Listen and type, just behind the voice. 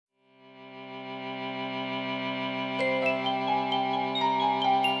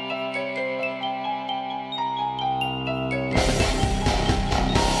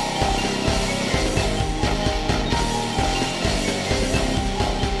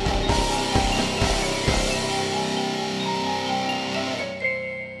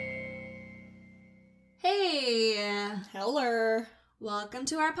Holler. Welcome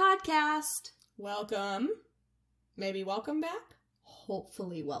to our podcast. Welcome. Maybe welcome back?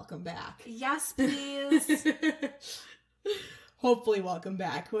 Hopefully welcome back. Yes, please. Hopefully welcome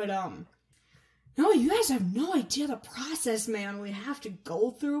back. But, no, you guys have no idea the process, man, we have to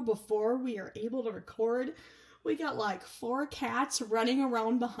go through before we are able to record. We got, like, 4 cats running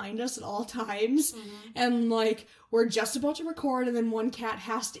around behind us at all times, and, like, we're just about to record, and then one cat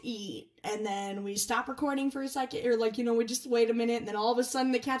has to eat, and then we stop recording for a second, or, like, we just wait a minute, and then all of a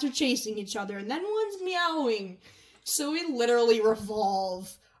sudden the cats are chasing each other, and then one's meowing. So we literally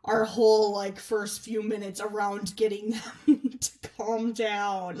revolve our whole, like, first few minutes around getting them to calm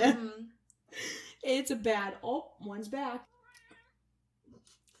down. It's a bad... Oh, one's back.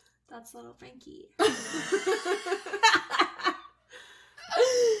 That's little Frankie.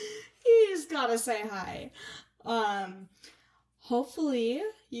 He's gotta say hi. Hopefully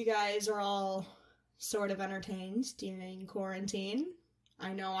you guys are all sort of entertained during quarantine.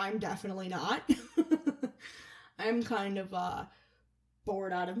 I know I'm definitely not. I'm kind of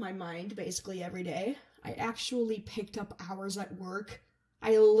bored out of my mind basically every day. I actually picked up hours at work.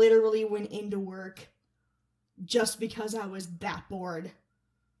 I literally went into work just because I was that bored.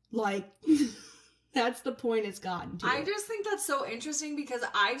 Like, that's the point it's gotten to. I just think that's so interesting because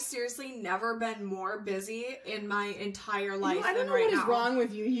I've seriously never been more busy in my entire life than right now. I don't know what is wrong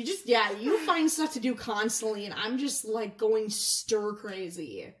with you. You find stuff to do constantly, and I'm just, like, going stir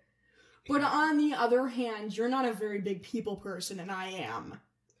crazy. But on the other hand, you're not a very big people person, and I am.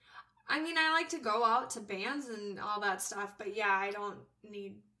 I mean, I like to go out to bands and all that stuff, but yeah, I don't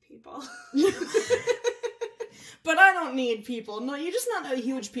need people. But I don't need people. No, you're just not a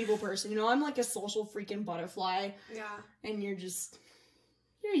huge people person. I'm like a social freaking butterfly. Yeah. And you're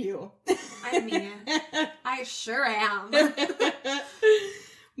you. I mean, I sure am.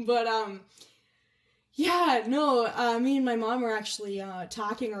 But, yeah, no, me and my mom were actually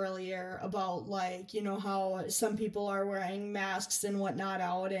talking earlier about, like, how some people are wearing masks and whatnot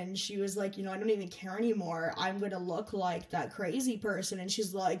out, and she was like, I don't even care anymore. I'm gonna look like that crazy person, and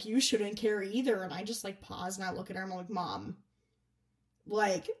she's like, you shouldn't care either, and I just, like, pause and I look at her and I'm like, Mom,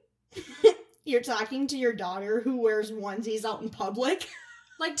 like, you're talking to your daughter who wears onesies out in public?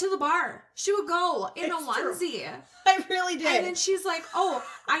 Like, to the bar. She would go in a onesie. True. I really did. And then she's like, oh,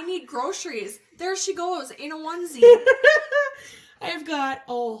 I need groceries. There she goes, in a onesie. I've got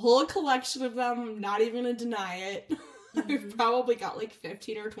a whole collection of them. I'm not even gonna deny it. I've probably got like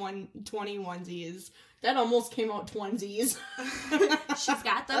 15 or 20 onesies. That almost came out twinsies. She's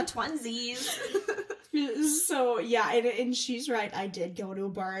got them twinsies. So, yeah, and she's right. I did go to a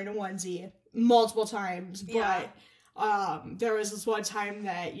bar in a onesie multiple times, but... Yeah. There was this one time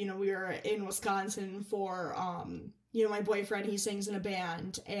that, we were in Wisconsin for, my boyfriend, he sings in a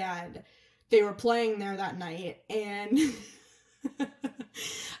band, and they were playing there that night, and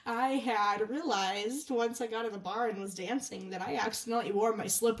I had realized once I got to the bar and was dancing that I accidentally wore my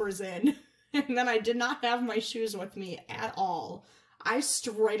slippers in, and then I did not have my shoes with me at all. I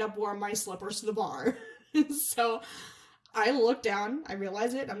straight up wore my slippers to the bar. So I looked down, I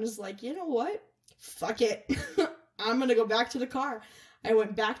realized it, I'm just like, you know what? Fuck it. I'm gonna go back to the car. I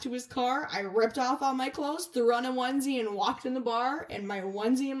went back to his car, I ripped off all my clothes, threw on a onesie, and walked in the bar in my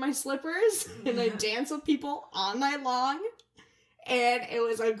onesie and my slippers, and I danced with people all night long, and it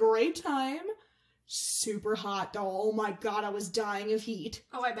was a great time. Super hot, though. Oh my god, I was dying of heat.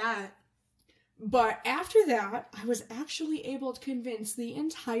 Oh, I bet. But after that, I was actually able to convince the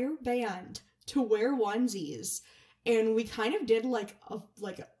entire band to wear onesies, and we kind of did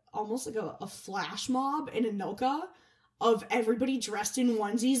almost like a flash mob in Anoka of everybody dressed in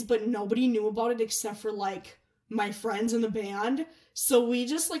onesies, but nobody knew about it except for, like, my friends in the band. So we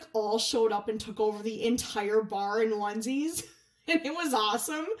just, like, all showed up and took over the entire bar in onesies, and it was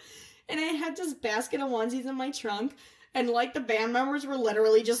awesome. And I had this basket of onesies in my trunk, and, like, the band members were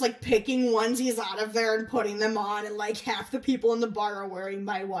literally just, like, picking onesies out of there and putting them on, and, like, half the people in the bar are wearing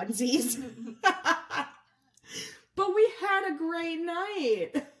my onesies. But we had a great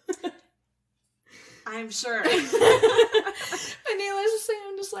night. I'm sure. And needless to say,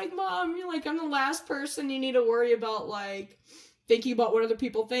 I'm just like, Mom, I'm the last person you need to worry about, like, thinking about what other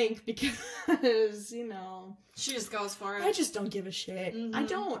people think, because, She just goes for it. I just don't give a shit. I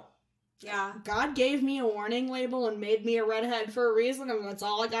don't. Yeah. God gave me a warning label and made me a redhead for a reason, and that's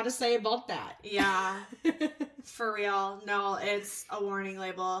all I gotta say about that. Yeah. For real. No, it's a warning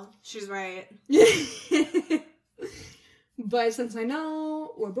label. She's right. But since I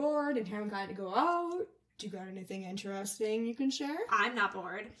know we're bored and haven't got to go out, do you got anything interesting you can share? I'm not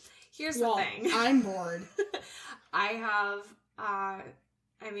bored. Here's the thing. I'm bored. I have,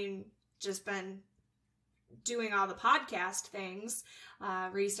 just been doing all the podcast things,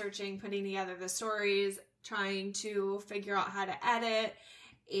 researching, putting together the stories, trying to figure out how to edit,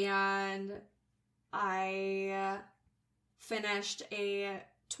 and I finished a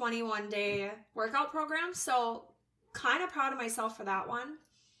 21-day workout program, so kind of proud of myself for that one.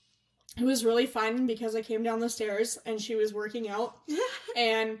 It was really fun because I came down the stairs and she was working out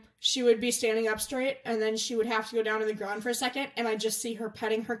and she would be standing up straight and then she would have to go down to the ground for a second and I'd just see her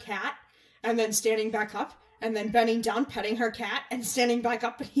petting her cat and then standing back up and then bending down, petting her cat and standing back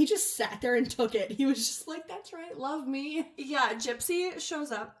up, and he just sat there and took it. He was just like, that's right, love me. Yeah, Gypsy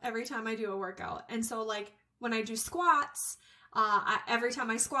shows up every time I do a workout. And so, like, when I do squats, every time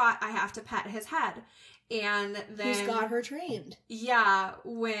I squat, I have to pet his head. And then... He's got her trained. Yeah,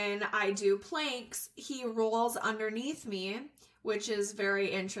 when I do planks, he rolls underneath me, which is very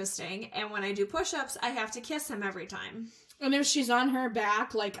interesting. And when I do push-ups, I have to kiss him every time. And if she's on her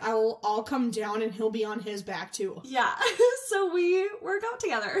back, like, I'll come down and he'll be on his back, too. Yeah, so we work out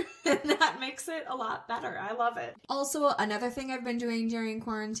together, and that makes it a lot better. I love it. Also, another thing I've been doing during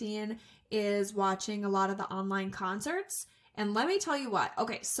quarantine is watching a lot of the online concerts. And let me tell you what.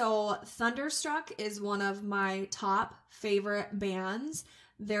 Okay, so Thunderstruck is one of my top favorite bands.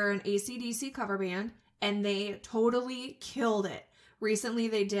 They're an AC/DC cover band, and they totally killed it. Recently,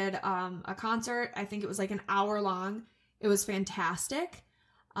 they did a concert. I think it was like an hour long. It was fantastic.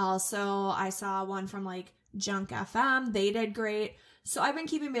 Also, I saw one from like Junk FM. They did great. So I've been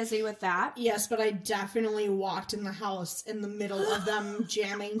keeping busy with that. Yes, but I definitely walked in the house in the middle of them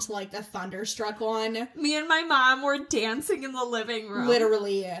jamming to like the Thunderstruck one. Me and my mom were dancing in the living room.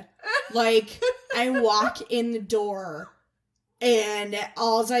 Literally. Like, I walk in the door and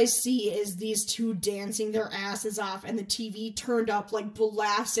all I see is these two dancing their asses off and the TV turned up, like,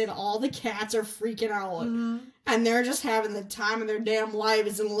 blasted. All the cats are freaking out. Mm-hmm. And they're just having the time of their damn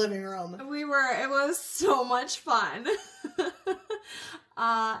lives in the living room. It was so much fun.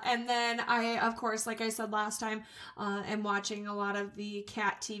 And then I, of course, like I said last time, am watching a lot of the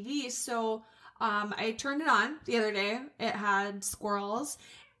cat TV. So I turned it on the other day. It had squirrels,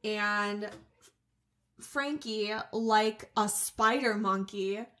 and Frankie, like a spider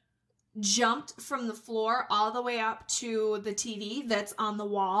monkey, jumped from the floor all the way up to the TV that's on the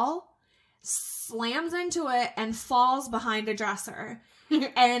wall, slams into it, and falls behind a dresser.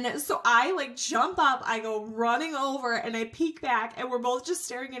 And so I like jump up, I go running over, and I peek back, and we're both just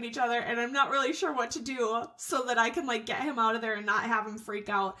staring at each other, and I'm not really sure what to do so that I can like get him out of there and not have him freak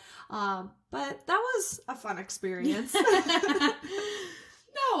out. But that was a fun experience. That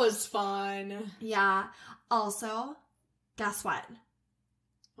was fun. Yeah. Also, guess what?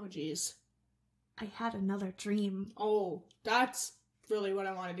 Oh, geez. I had another dream. Oh, that's really what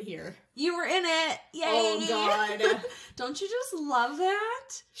I wanted to hear. You were in it. Yay. Oh, God. Don't you just love that?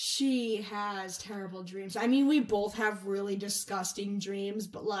 She has terrible dreams. I mean, we both have really disgusting dreams,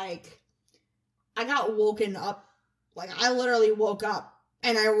 but, like, I got woken up. Like, I literally woke up,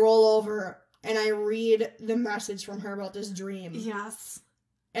 and I roll over, and I read the message from her about this dream. Yes.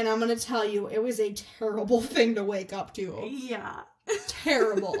 And I'm going to tell you, it was a terrible thing to wake up to. Yeah.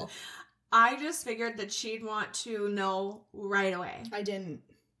 Terrible. I just figured that she'd want to know right away. I didn't.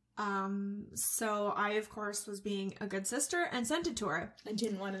 So I, of course, was being a good sister and sent it to her. I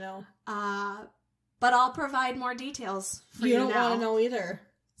didn't want to know. But I'll provide more details for you now. You don't want to know either.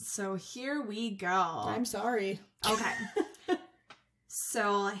 So here we go. I'm sorry. Okay.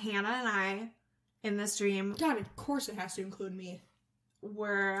 So Hannah and I, in this dream... God, of course it has to include me.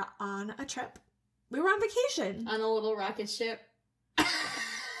 We're on a trip. We were on vacation. On a little rocket ship.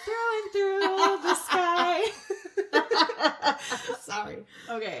 Through and through the sky. Sorry.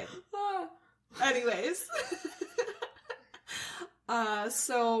 Okay. Anyways.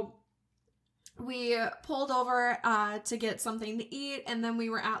 So we pulled over to get something to eat, and then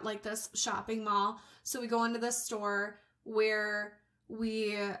we were at like this shopping mall. So we go into this store where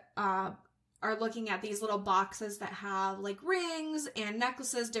we are looking at these little boxes that have like rings and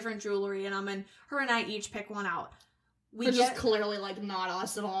necklaces, different jewelry in them, and her and I each pick one out. Which is clearly like not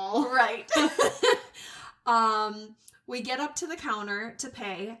us at all. Right. We get up to the counter to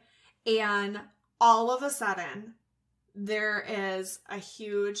pay, and all of a sudden there is a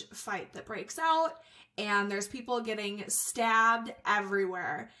huge fight that breaks out, and there's people getting stabbed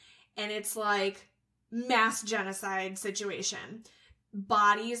everywhere, and it's like mass genocide situation.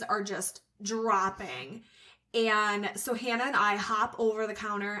 Bodies are just dropping. And so Hannah and I hop over the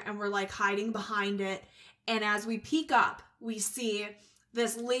counter, and we're like hiding behind it. And as we peek up, we see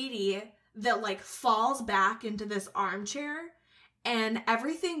this lady that like falls back into this armchair, and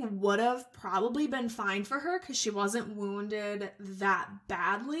everything would have probably been fine for her because she wasn't wounded that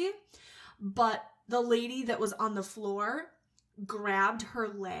badly. But the lady that was on the floor grabbed her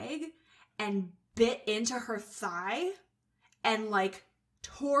leg and bit into her thigh and like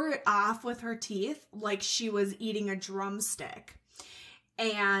tore it off with her teeth like she was eating a drumstick.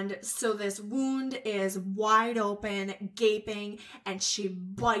 And so this wound is wide open, gaping, and she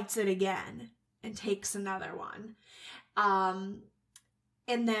bites it again and takes another one. And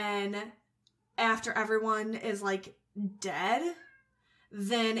then after everyone is like dead,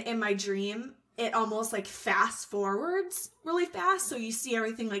 then in my dream, it almost like fast forwards really fast. So you see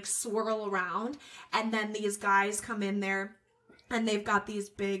everything like swirl around. And then these guys come in there and they've got these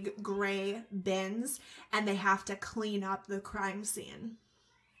big gray bins and they have to clean up the crime scene.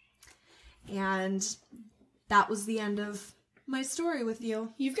 And that was the end of my story with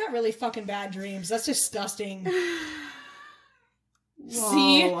you. You've got really fucking bad dreams. That's disgusting. Whoa.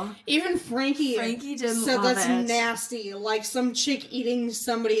 See? Even Frankie didn't said love that's it. nasty. Like some chick eating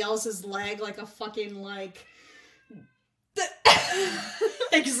somebody else's leg like a fucking like...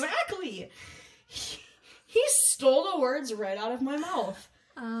 Exactly. He stole the words right out of my mouth.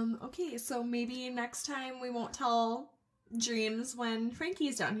 Okay, so maybe next time we won't tell dreams when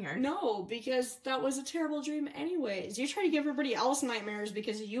Frankie's down here. No, because that was a terrible dream anyways. You try to give everybody else nightmares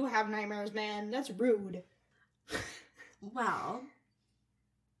because you have nightmares, man. That's rude. Well...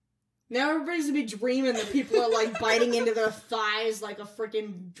 Now everybody's gonna be dreaming that people are, like, biting into their thighs like a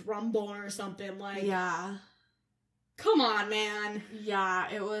freaking drum bone or something. Like, yeah. Come on, man.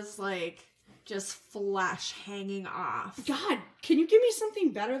 Yeah, it was, like, just flesh hanging off. God, can you give me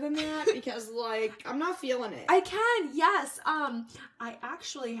something better than that? Because, like, I'm not feeling it. I can, yes. I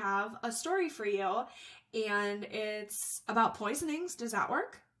actually have a story for you, and it's about poisonings. Does that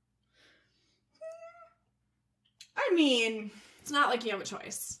work? I mean... It's not like you have a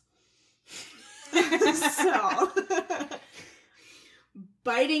choice. So...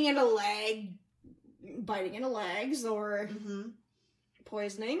 biting into legs, or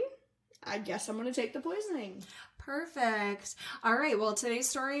poisoning. I guess I'm going to take the poisoning. Perfect. All right, well, today's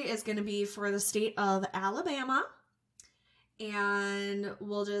story is going to be for the state of Alabama. And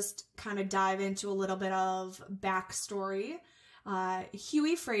we'll just kind of dive into a little bit of backstory.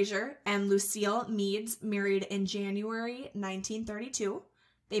 Huey Frazier and Lucille Meads married in January 1932.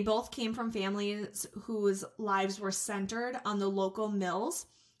 They both came from families whose lives were centered on the local mills,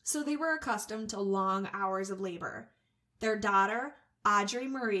 so they were accustomed to long hours of labor. Their daughter, Audrey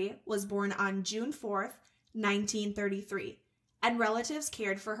Marie, was born on June 4th, 1933, and relatives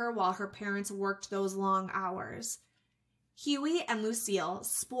cared for her while her parents worked those long hours. Huey and Lucille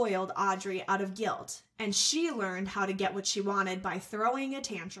spoiled Audrey out of guilt, and she learned how to get what she wanted by throwing a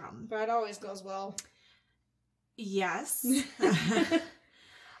tantrum. That always goes well. Yes.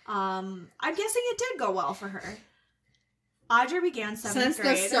 I'm guessing it did go well for her. Audrey began 7th grade. Sense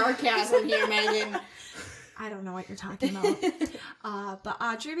the sarcasm here, Megan. I don't know what you're talking about. But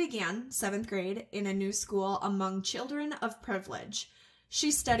Audrey began 7th grade in a new school among children of privilege.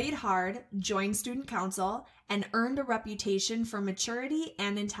 She studied hard, joined student council, and earned a reputation for maturity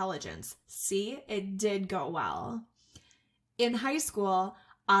and intelligence. See, it did go well. In high school,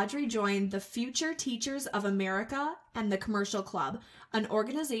 Audrey joined the Future Teachers of America and the Commercial Club, an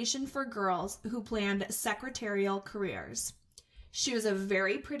organization for girls who planned secretarial careers. She was a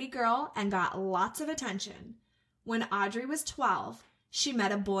very pretty girl and got lots of attention. When Audrey was 12, she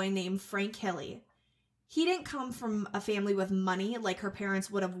met a boy named Frank Hilley. He didn't come from a family with money like her parents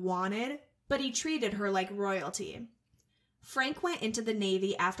would have wanted, but he treated her like royalty. Frank went into the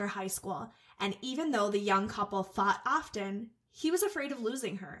Navy after high school, and even though the young couple fought often, he was afraid of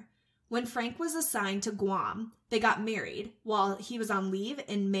losing her. When Frank was assigned to Guam, they got married while he was on leave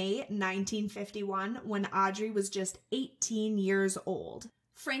in May 1951 when Audrey was just 18 years old.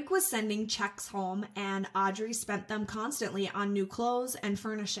 Frank was sending checks home, and Audrey spent them constantly on new clothes and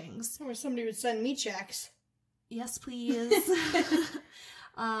furnishings. Or somebody would send me checks. Yes, please.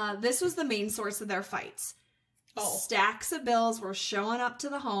 This was the main source of their fights. Oh. Stacks of bills were showing up to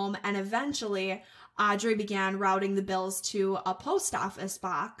the home, and eventually Audrey began routing the bills to a post office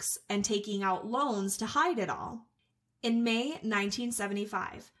box and taking out loans to hide it all. In May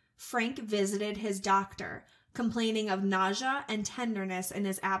 1975, Frank visited his doctor, complaining of nausea and tenderness in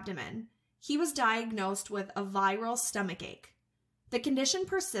his abdomen. He was diagnosed with a viral stomachache. The condition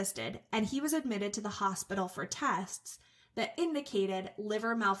persisted, and he was admitted to the hospital for tests that indicated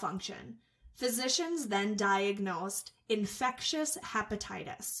liver malfunction. Physicians then diagnosed infectious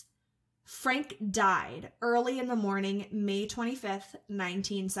hepatitis. Frank died early in the morning, May 25th,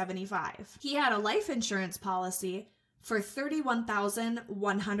 1975. He had a life insurance policy for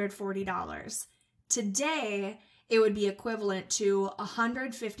 $31,140. Today, it would be equivalent to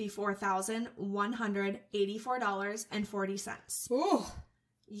 $154,184.40. Ooh.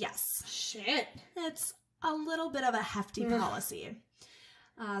 Yes. Shit. It's a little bit of a hefty policy.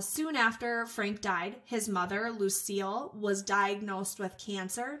 Soon after Frank died, his mother, Lucille, was diagnosed with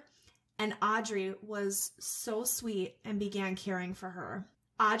cancer, and Audrey was so sweet and began caring for her.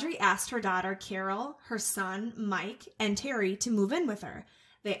 Audrey asked her daughter, Carol, her son, Mike, and Terry to move in with her.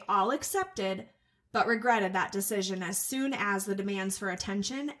 They all accepted, but regretted that decision as soon as the demands for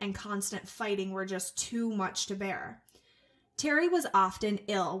attention and constant fighting were just too much to bear. Terry was often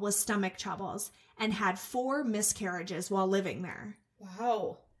ill with stomach troubles and had 4 miscarriages while living there.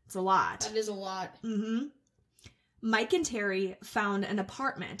 Wow. It's a lot. That is a lot. Mm-hmm. Mike and Terry found an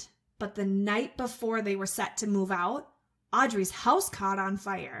apartment, but the night before they were set to move out, Audrey's house caught on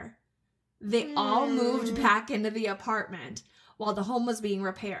fire. They all moved back into the apartment while the home was being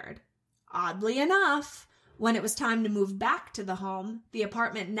repaired. Oddly enough, when it was time to move back to the home, the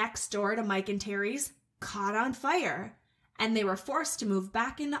apartment next door to Mike and Terry's caught on fire, and they were forced to move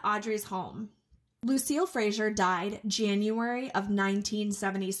back into Audrey's home. Lucille Frazier died January of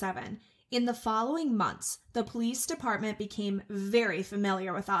 1977. In the following months, the police department became very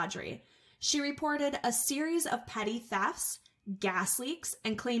familiar with Audrey. She reported a series of petty thefts, gas leaks,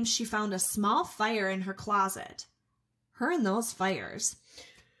 and claims she found a small fire in her closet. Her and those fires.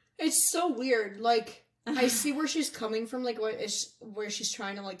 It's so weird. Like, I see where she's coming from, like, where she's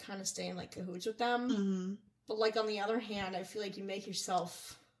trying to, like, kind of stay in, like, cahoots with them. Mm-hmm. But, like, on the other hand, I feel like you make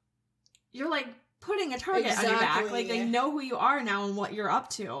yourself... You're, like, putting a target on your back. Like, they know who you are now and what you're up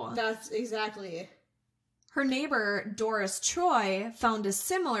to. That's exactly. Her neighbor, Doris Troy, found a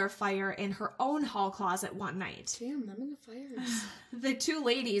similar fire in her own hall closet one night. Damn, them and the fires. The 2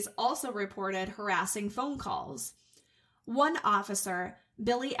 ladies also reported harassing phone calls. One officer,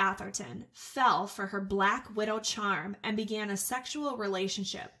 Billy Atherton, fell for her Black Widow charm and began a sexual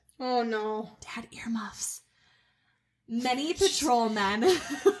relationship. Oh, no. Dad, earmuffs. Many patrolmen...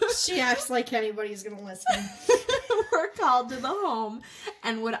 She acts like anybody's gonna listen. were called to the home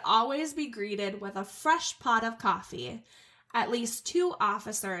and would always be greeted with a fresh pot of coffee. At least 2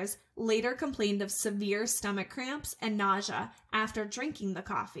 officers later complained of severe stomach cramps and nausea after drinking the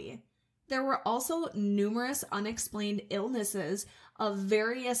coffee. There were also numerous unexplained illnesses of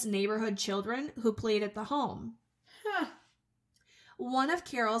various neighborhood children who played at the home. Huh. One of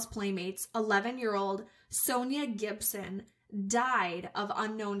Carol's playmates, 11-year-old Sonia Gibson, died of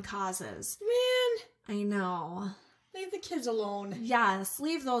unknown causes. Man. I know. Leave the kids alone. Yes,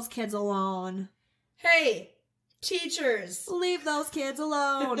 leave those kids alone. Hey, teachers. Leave those kids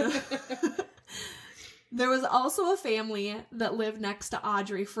alone. There was also a family that lived next to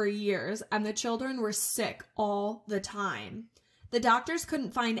Audrey for years, and the children were sick all the time. The doctors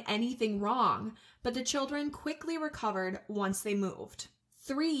couldn't find anything wrong, but the children quickly recovered once they moved.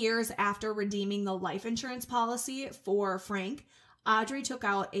 3 years after redeeming the life insurance policy for Frank, Audrey took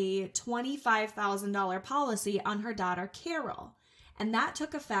out a $25,000 policy on her daughter Carol, and that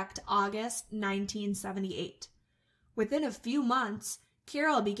took effect August 1978. Within a few months,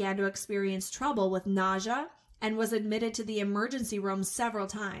 Carol began to experience trouble with nausea and was admitted to the emergency room several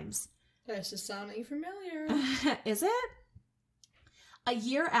times. That's just sounding familiar. Is it? A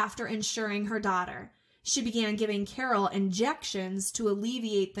year after insuring her daughter, she began giving Carol injections to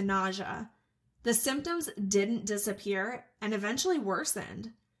alleviate the nausea. The symptoms didn't disappear and eventually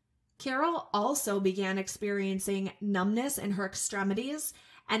worsened. Carol also began experiencing numbness in her extremities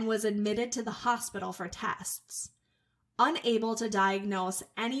and was admitted to the hospital for tests. Unable to diagnose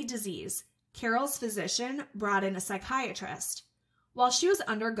any disease, Carol's physician brought in a psychiatrist. While she was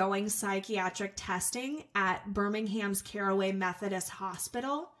undergoing psychiatric testing at Birmingham's Caraway Methodist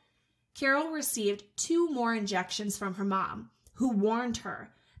Hospital, Carol received 2 more injections from her mom, who warned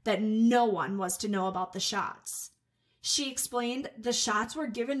her that no one was to know about the shots. She explained the shots were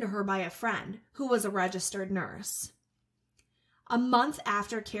given to her by a friend who was a registered nurse. A month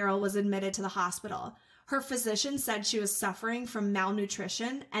after Carol was admitted to the hospital, her physician said she was suffering from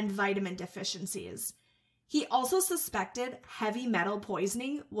malnutrition and vitamin deficiencies. He also suspected heavy metal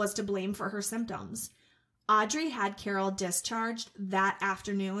poisoning was to blame for her symptoms. Audrey had Carol discharged that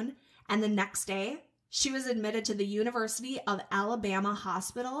afternoon, and the next day, she was admitted to the University of Alabama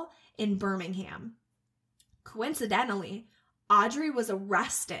Hospital in Birmingham. Coincidentally, Audrey was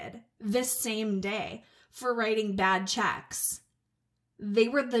arrested this same day for writing bad checks. They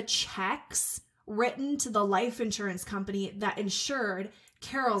were the checks written to the life insurance company that insured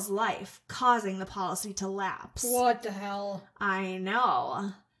Carol's life, causing the policy to lapse. What the hell? I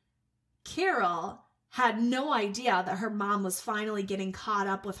know. Carol had no idea that her mom was finally getting caught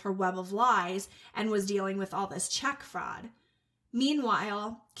up with her web of lies and was dealing with all this check fraud.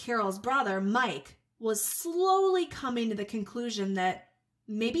 Meanwhile, Carol's brother, Mike, was slowly coming to the conclusion that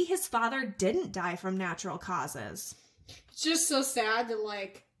maybe his father didn't die from natural causes. It's just so sad that,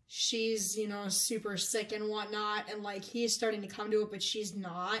 like, she's, you know, super sick and whatnot, and, like, he's starting to come to it, but she's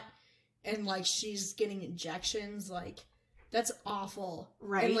not, and, like, she's getting injections, like, that's awful.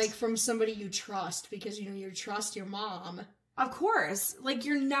 Right. And, like, from somebody you trust, because, you know, you trust your mom. Of course. Like,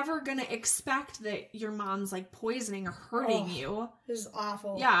 you're never gonna expect that your mom's, like, poisoning or hurting you. This is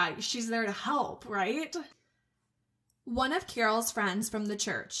awful. Yeah, she's there to help, right? One of Carol's friends from the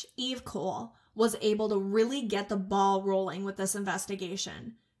church, Eve Cole, was able to really get the ball rolling with this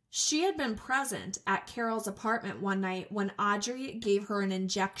investigation. She had been present at Carol's apartment one night when Audrey gave her an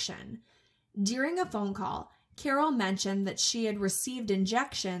injection. During a phone call, Carol mentioned that she had received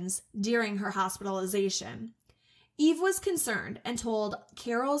injections during her hospitalization. Eve was concerned and told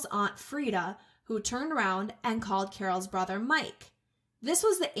Carol's Aunt Frida, who turned around and called Carol's brother Mike. This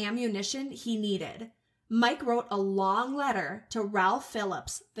was the ammunition he needed. Mike wrote a long letter to Ralph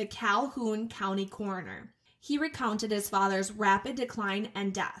Phillips, the Calhoun County coroner. He recounted his father's rapid decline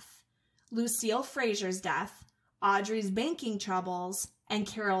and death, Lucille Frazier's death, Audrey's banking troubles, and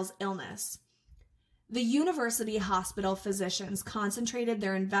Carol's illness. The university hospital physicians concentrated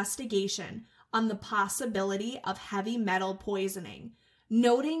their investigation on the possibility of heavy metal poisoning,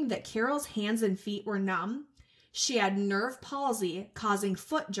 noting that Carol's hands and feet were numb, she had nerve palsy causing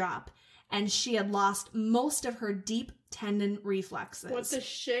foot drop, and she had lost most of her deep tendon reflexes. What the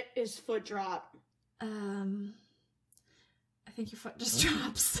shit is foot drop? I think your foot just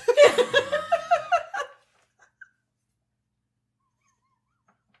drops.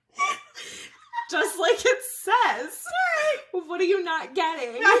 Just like it says. What are you not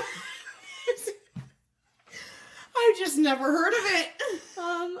getting? I've just never heard of it.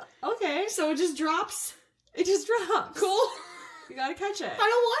 Okay. So it just drops? It just drops. Cool. You gotta catch it. I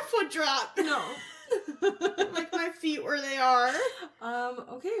don't want foot drop. No. Like my feet where they are.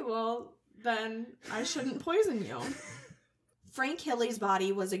 Okay, well, then I shouldn't poison you. Frank Hilley's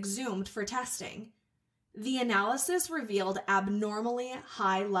body was exhumed for testing. The analysis revealed abnormally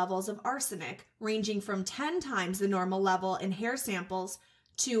high levels of arsenic, ranging from 10 times the normal level in hair samples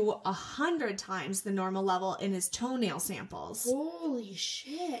to 100 times the normal level in his toenail samples. Holy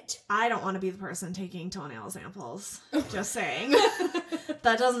shit. I don't want to be the person taking toenail samples. Just saying.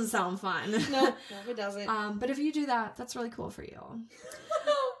 That doesn't sound fun. No, it doesn't. But if you do that, that's really cool for you.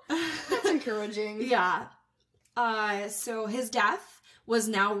 That's encouraging. Yeah. So his death was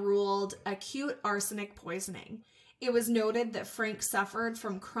now ruled acute arsenic poisoning. It was noted that Frank suffered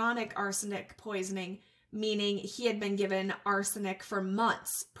from chronic arsenic poisoning, meaning he had been given arsenic for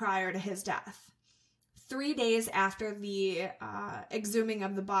months prior to his death. 3 days after the exhuming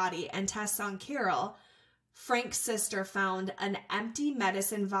of the body and tests on Carol, Frank's sister found an empty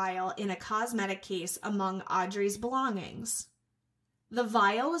medicine vial in a cosmetic case among Audrey's belongings. The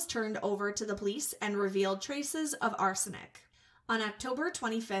vial was turned over to the police and revealed traces of arsenic. On October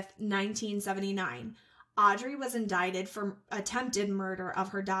 25th, 1979, Audrey was indicted for attempted murder of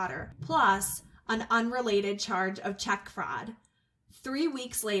her daughter, plus an unrelated charge of check fraud. 3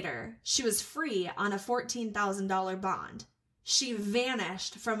 weeks later, she was free on a $14,000 bond. She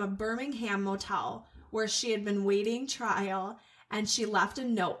vanished from a Birmingham motel where she had been waiting trial, and she left a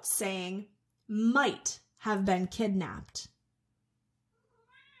note saying, "Might have been kidnapped."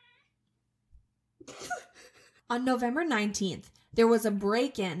 On November 19th, there was a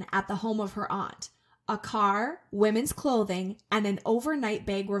break-in at the home of her aunt. A car, women's clothing, and an overnight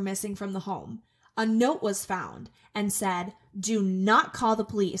bag were missing from the home. A note was found and said, "Do not call the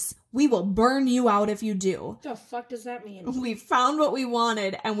police. We will burn you out if you do. What the fuck does that mean? We found what we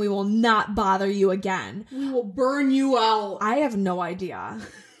wanted and we will not bother you again." We will burn you out. I have no idea.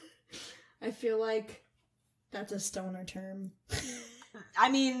 I feel like that's a stoner term. I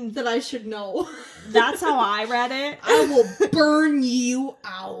mean, that I should know. That's how I read it. I will burn you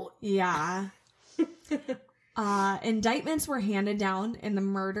out. Yeah. Indictments were handed down in the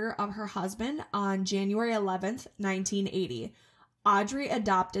murder of her husband on January 11th, 1980. Audrey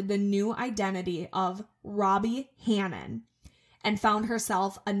adopted the new identity of Robbie Hannon and found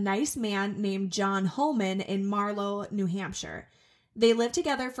herself a nice man named John Holman in Marlow, New Hampshire. They lived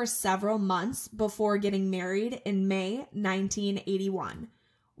together for several months before getting married in May 1981.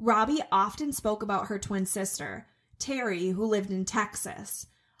 Robbie often spoke about her twin sister, Terry, who lived in Texas.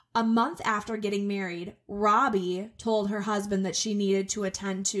 A month after getting married, Robbie told her husband that she needed to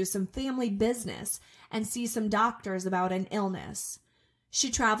attend to some family business and see some doctors about an illness. She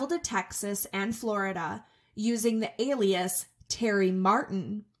traveled to Texas and Florida using the alias Terry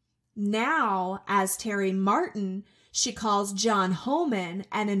Martin. Now, as Terry Martin, she calls John Homan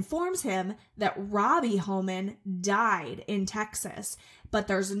and informs him that Robbie Homan died in Texas, but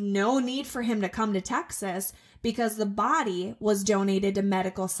there's no need for him to come to Texas because the body was donated to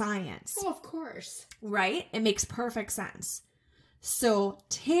medical science. Oh, of course. Right? It makes perfect sense. So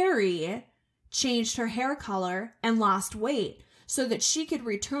Terry changed her hair color and lost weight so that she could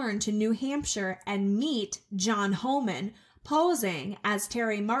return to New Hampshire and meet John Homan, posing as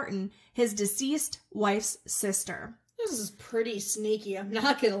Terry Martin, his deceased wife's sister. This is pretty sneaky, I'm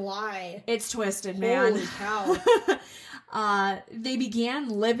not gonna lie. It's twisted, man. Holy cow. They began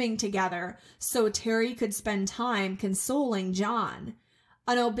living together so Terry could spend time consoling John.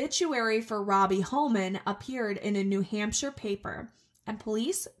 An obituary for Robbie Homan appeared in a New Hampshire paper, and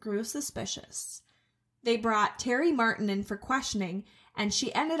police grew suspicious. They brought Terry Martin in for questioning, and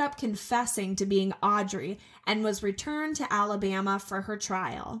she ended up confessing to being Audrey and was returned to Alabama for her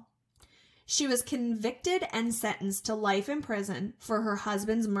trial. She was convicted and sentenced to life in prison for her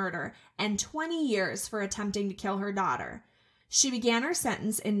husband's murder and 20 years for attempting to kill her daughter. She began her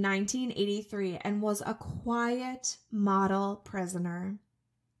sentence in 1983 and was a quiet model prisoner.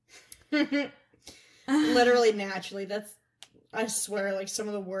 Literally, naturally. That's, I swear, like, some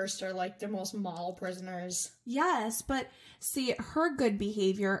of the worst are, like, the most model prisoners. Yes, but see, her good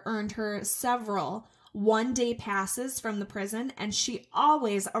behavior earned her several one-day passes from the prison, and she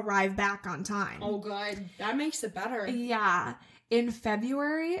always arrived back on time. Oh, good. That makes it better. Yeah. In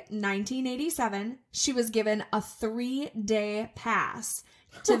February 1987, she was given a 3-day pass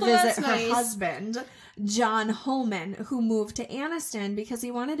to visit her husband, John Homan, who moved to Anniston because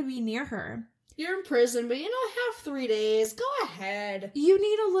he wanted to be near her. You're in prison, but have 3 days. Go ahead. You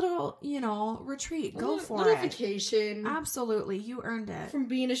need a little, retreat. Go for it. Little vacation. Absolutely. You earned it. From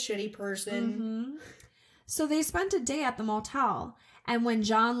being a shitty person. Mm-hmm. So they spent a day at the motel, and when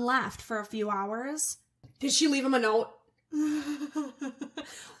John left for a few hours... Did she leave him a note?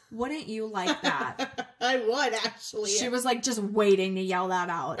 Wouldn't you like that? I would, actually. She was, just waiting to yell that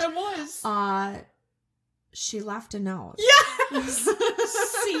out. I was. She left a note. Yes!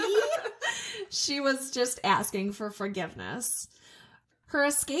 See? She was just asking for forgiveness. Her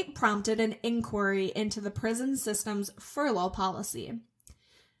escape prompted an inquiry into the prison system's furlough policy.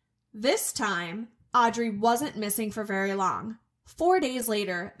 This time, Audrey wasn't missing for very long. 4 days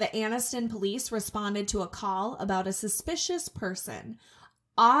later, the Anniston police responded to a call about a suspicious person.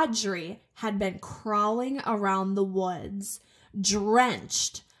 Audrey had been crawling around the woods,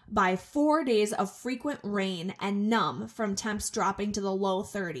 drenched by 4 days of frequent rain and numb from temps dropping to the low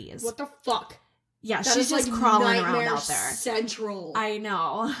 30s. What the fuck? Yeah, she's just crawling around out there. Central. I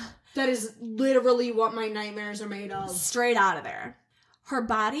know. That is literally what my nightmares are made of. Straight out of there. Her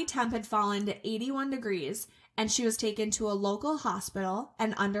body temp had fallen to 81 degrees, and she was taken to a local hospital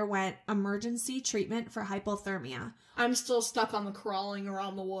and underwent emergency treatment for hypothermia. I'm still stuck on the crawling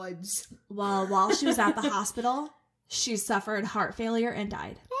around the woods. Well, while she was at the hospital, she suffered heart failure and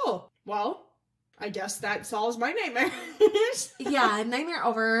died. Oh, well, I guess that solves my nightmare. Yeah, nightmare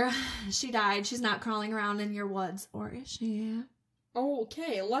over. She died. She's not crawling around in your woods. Or is she?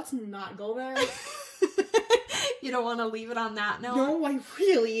 Okay, let's not go there. You don't want to leave it on that note? No, I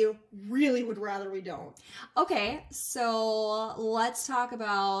really would rather we don't. Okay, so let's talk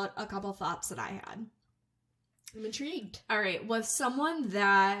about a couple thoughts that I had. I'm intrigued. All right, with someone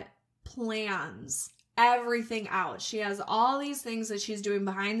that plans everything out, she has all these things that she's doing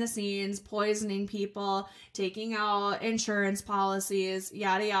behind the scenes, poisoning people, taking out insurance policies,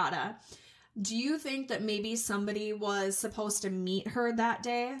 yada yada. Do you think that maybe somebody was supposed to meet her that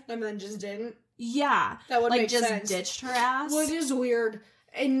day? And then just didn't? Yeah. That would make just sense. Ditched her ass? Well, it is weird.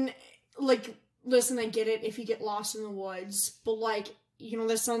 And, listen, I get it if you get lost in the woods. But,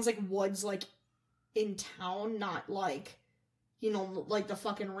 this sounds like woods, in town, not, the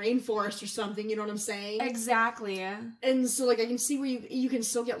fucking rainforest or something. You know what I'm saying? Exactly. And so, I can see where you can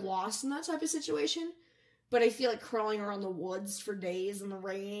still get lost in that type of situation. But I feel like crawling around the woods for days in the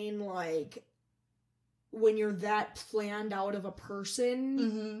rain, when you're that planned out of a person...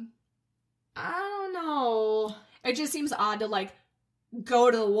 Mm-hmm. I don't know. It just seems odd to, go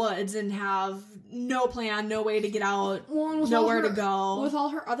to the woods and have no plan, no way to get out, nowhere to go. With all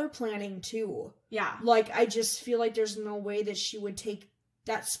her other planning, too. Yeah. I just feel like there's no way that she would take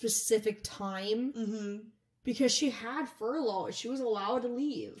that specific time. Mm-hmm. Because she had furlough. She was allowed to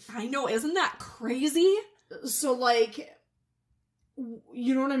leave. I know, isn't that crazy? So,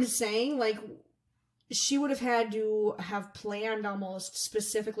 you know what I'm saying? She would have had to have planned almost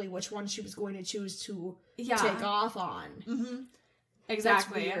specifically which one she was going to choose to take off on. Mm-hmm.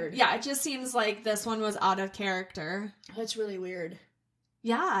 Exactly. That's weird. Yeah, it just seems like this one was out of character. That's really weird.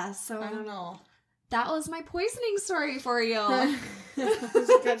 Yeah, so I don't know. that was my poisoning story for you. That was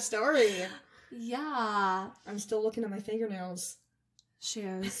a good story. Yeah. I'm still looking at my fingernails. She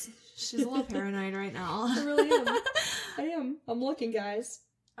is. She's a little paranoid right now. I really am. I'm looking, guys.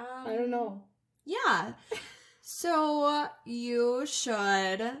 I don't know. Yeah. So you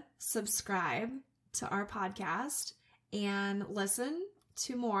should subscribe to our podcast and listen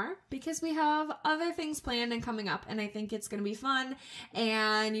to more because we have other things planned and coming up, and I think it's going to be fun.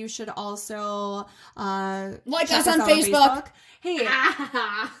 And you should also like us on Facebook. Hey,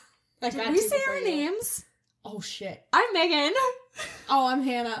 did we say our names? Oh shit! I'm Megan. Oh, I'm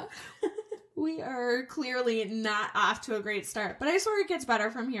Hannah. We are clearly not off to a great start, but I swear it gets better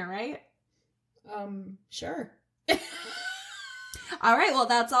from here, right? Sure. All right, well,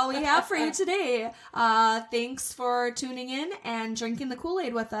 that's all we have for you today. Thanks for tuning in and drinking the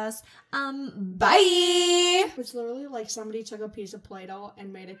Kool-Aid with us. Bye! It's literally like somebody took a piece of Play-Doh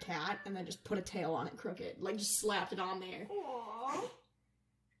and made a cat and then just put a tail on it crooked. Like, just slapped it on there. Aww.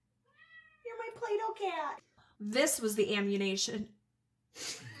 You're my Play-Doh cat. This was the ammunition.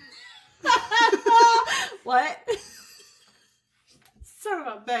 What? Son of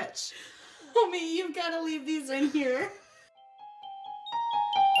a bitch. Homie, you've got to leave these in here.